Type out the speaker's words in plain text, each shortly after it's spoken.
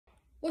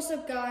What's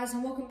up, guys,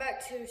 and welcome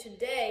back to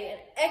today, an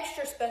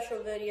extra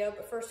special video.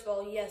 But first of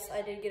all, yes,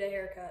 I did get a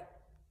haircut.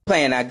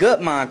 Playing that good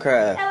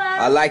Minecraft.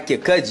 Hello. I like your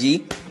cut,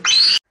 G.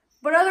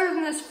 But other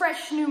than this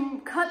fresh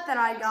new cut that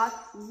I got,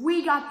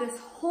 we got this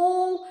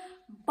whole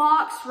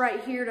box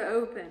right here to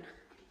open.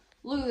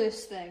 Look at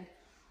this thing.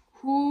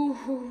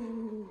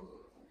 Ooh.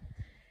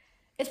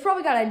 It's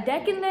probably got a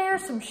deck in there,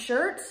 some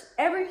shirts.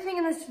 Everything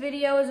in this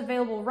video is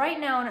available right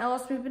now on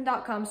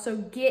lsmovement.com, so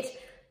get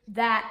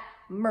that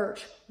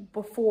merch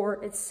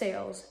before it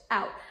sales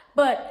out.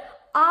 But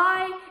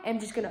I am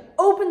just gonna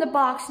open the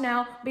box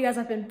now because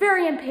I've been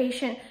very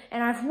impatient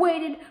and I've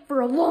waited for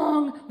a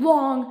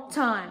long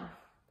time.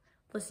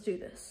 Let's do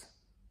this.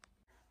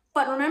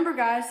 But remember,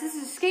 guys, this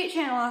is a skate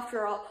channel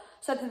after all.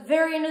 So at the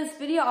very end of this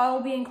video, I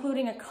will be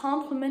including a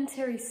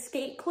complimentary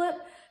skate clip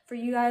for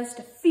you guys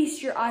to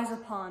feast your eyes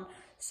upon.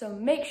 So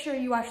make sure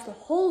you watch the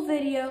whole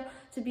video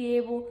to be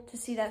able to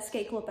see that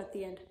skate clip at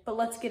the end. But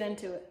let's get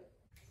into it.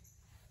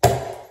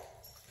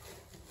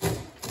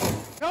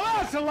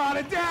 Now that's a lot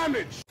of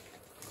damage!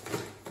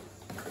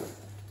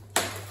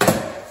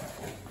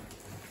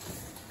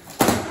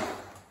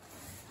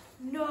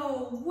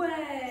 No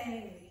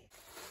way!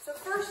 So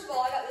first of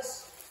all, I got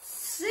this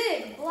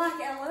sick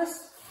black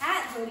LS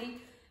hat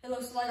hoodie. It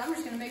looks like, I'm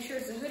just gonna make sure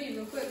it's a hoodie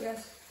real quick,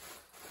 guys.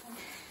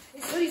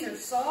 These hoodies are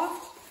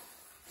soft.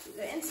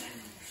 The inside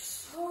are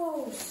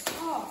so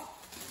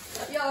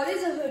soft. Yo, it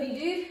is a hoodie,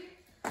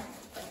 dude.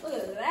 Look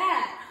at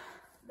that.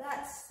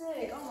 That's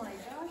sick. Oh my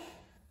gosh.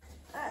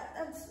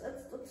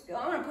 Let's go.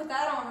 I'm gonna put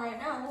that on right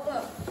now. Hold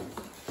up.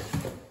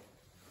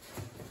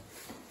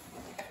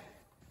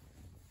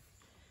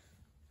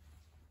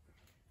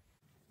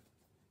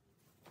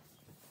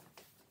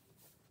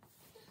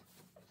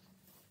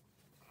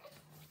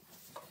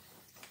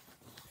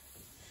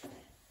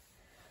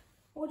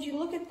 Would you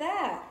look at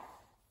that?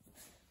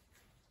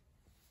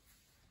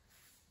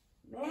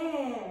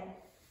 Man,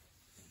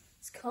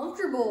 it's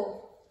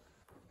comfortable.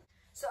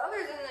 So other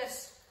than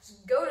this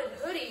goated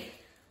hoodie,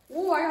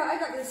 whoa, I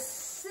got this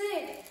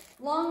sick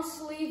long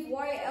sleeve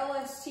white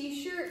LS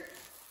t-shirt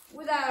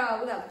with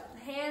that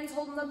hands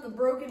holding up the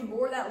broken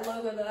board, that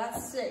logo though,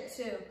 that's sick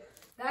too.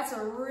 That's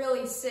a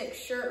really sick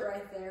shirt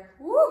right there.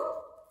 Woo!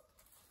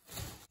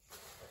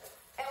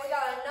 And we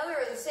got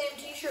another of the same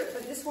t-shirt,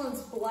 but this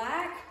one's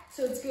black,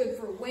 so it's good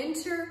for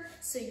winter,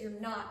 so you're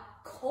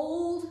not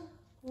cold.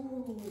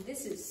 Ooh,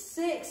 this is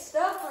sick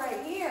stuff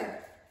right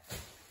here.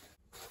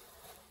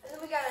 And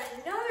then we got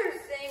another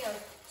thing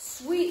of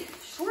sweet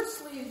short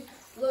sleeve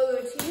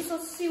logo tees.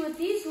 Let's see what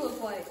these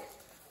look like.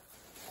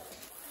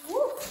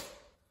 Woo!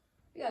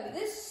 We got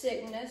this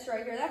sickness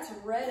right here. That's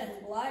red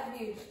and black,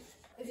 dude.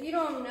 If you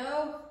don't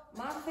know,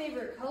 my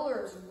favorite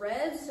color is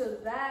red, so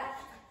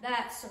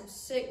that's some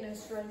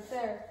sickness right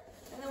there.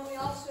 And then we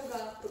also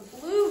got the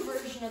blue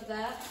version of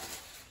that.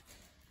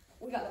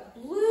 We got the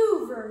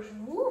blue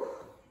version. Woo!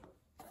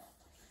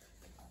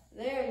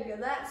 There you go.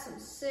 That's some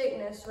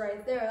sickness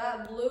right there.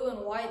 That blue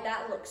and white,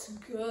 that looks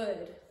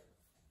good.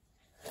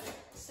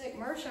 Sick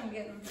merch I'm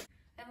getting.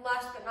 And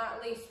last but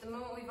not least, the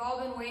moment we've all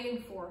been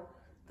waiting for,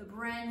 the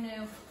brand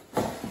new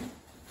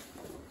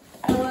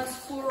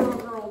LS Floral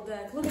Girl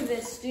deck. Look at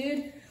this,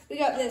 dude. We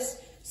got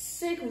this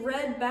sick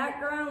red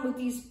background with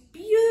these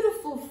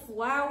beautiful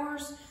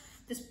flowers,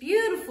 this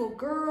beautiful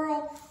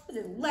girl with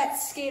a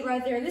Let's Skate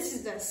right there. This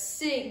is a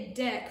sick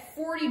deck.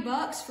 40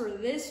 bucks for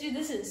this, dude.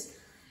 This is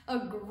a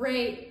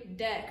great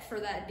deck for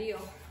that deal.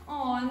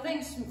 Oh, and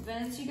thanks,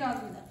 Vince. You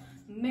got me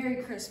the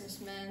Merry Christmas,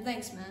 man.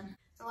 Thanks, man.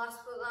 And last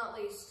but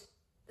not least,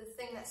 the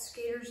thing that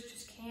skaters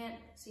just can't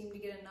seem to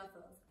get enough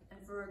of, and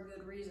for a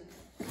good reason.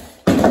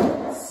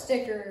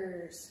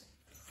 Stickers.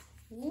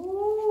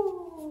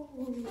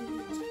 Woo.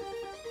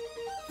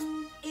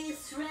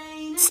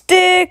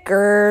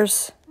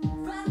 Stickers.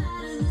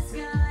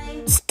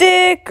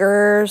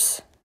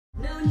 Stickers.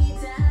 No need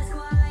to ask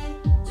why.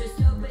 Just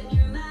open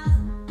your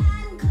mouth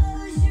and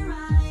close your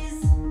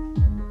eyes.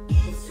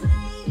 It's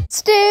raining.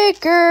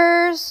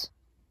 Stickers.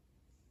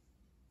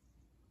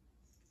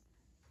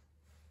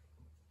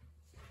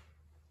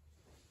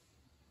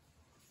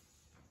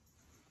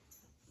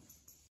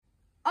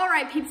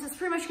 Alright peeps, that's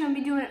pretty much going to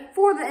be doing it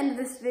for the end of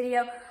this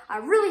video. I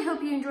really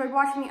hope you enjoyed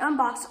watching me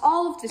unbox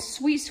all of this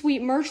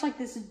sweet merch, like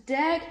this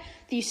deck,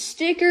 these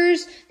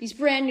stickers, these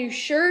brand new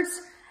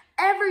shirts.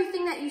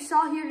 Everything that you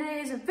saw here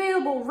today is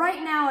available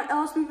right now at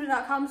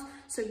lsmovement.com,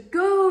 so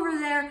go over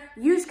there,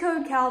 use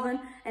code Calvin,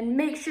 and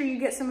make sure you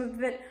get some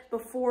of it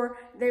before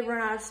they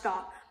run out of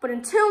stock. But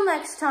until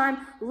next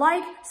time,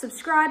 like,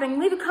 subscribe, and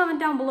leave a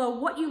comment down below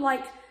what you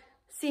liked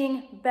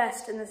seeing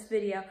best in this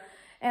video.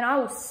 And I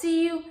will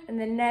see you in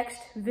the next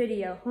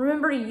video.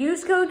 Remember to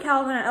use code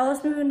Calvin at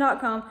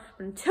lsmovement.com.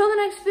 But until the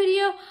next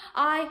video,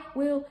 I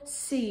will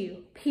see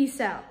you.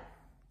 Peace out.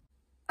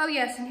 Oh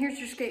yes, and here's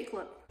your skate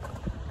clip.